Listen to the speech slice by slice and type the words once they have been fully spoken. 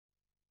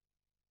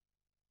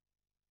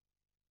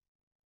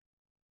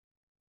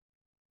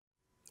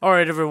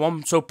Alright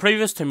everyone, so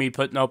previous to me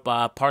putting up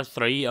part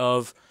 3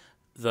 of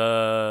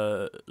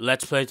the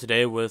Let's Play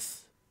today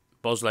with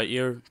Buzz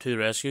Lightyear to the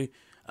rescue,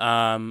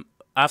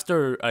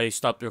 after I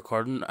stopped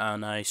recording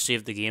and I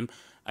saved the game,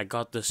 I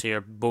got this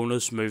here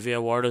bonus movie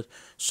awarded,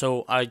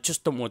 so I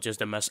just don't want you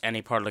to miss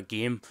any part of the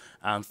game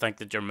and think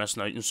that you're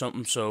missing out on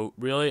something, so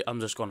really I'm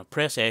just going to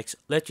press X,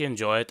 let you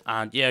enjoy it,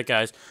 and yeah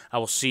guys, I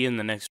will see you in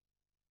the next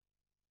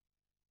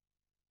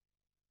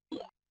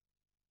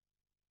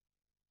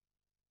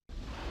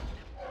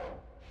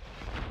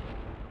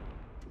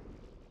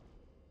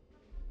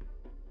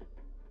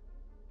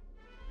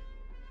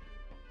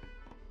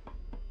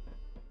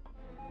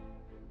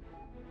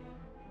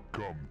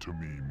Come to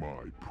me,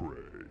 my prey.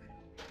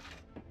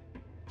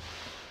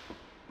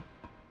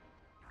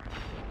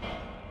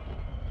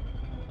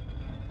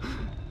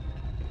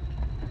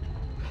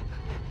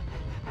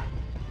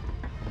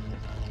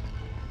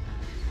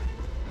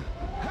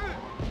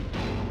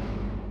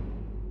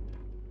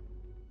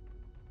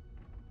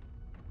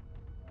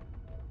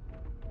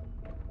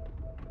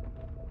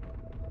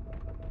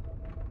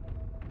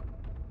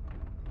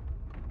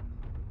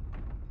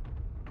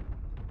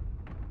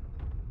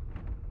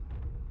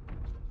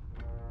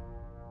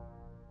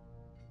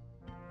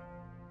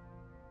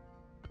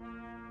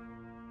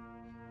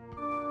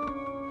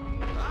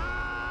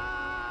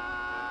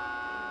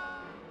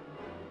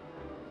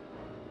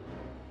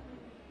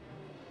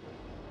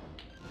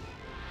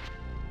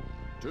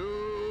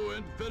 To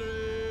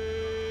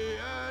infinity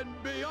and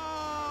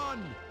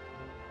beyond!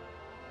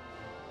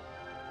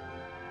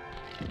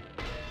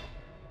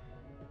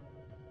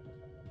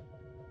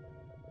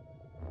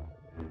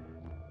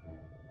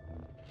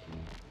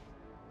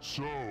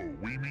 So,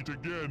 we meet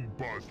again,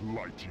 Buzz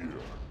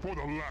Lightyear, for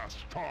the last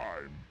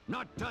time.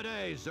 Not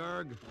today,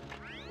 Zurg!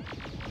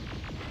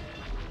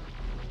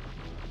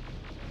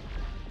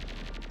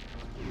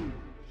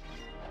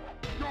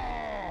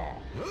 Ah!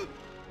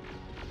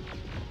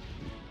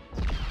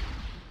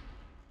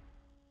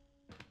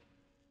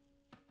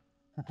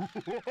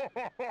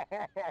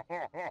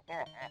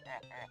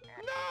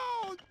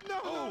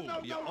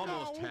 You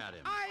almost had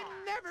him.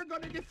 I'm never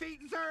going to defeat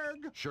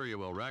Zurg. Sure you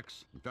will,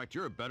 Rex. In fact,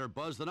 you're a better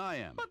Buzz than I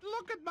am. But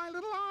look at my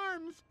little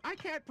arms. I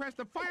can't press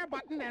the fire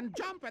button and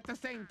jump at the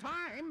same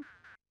time.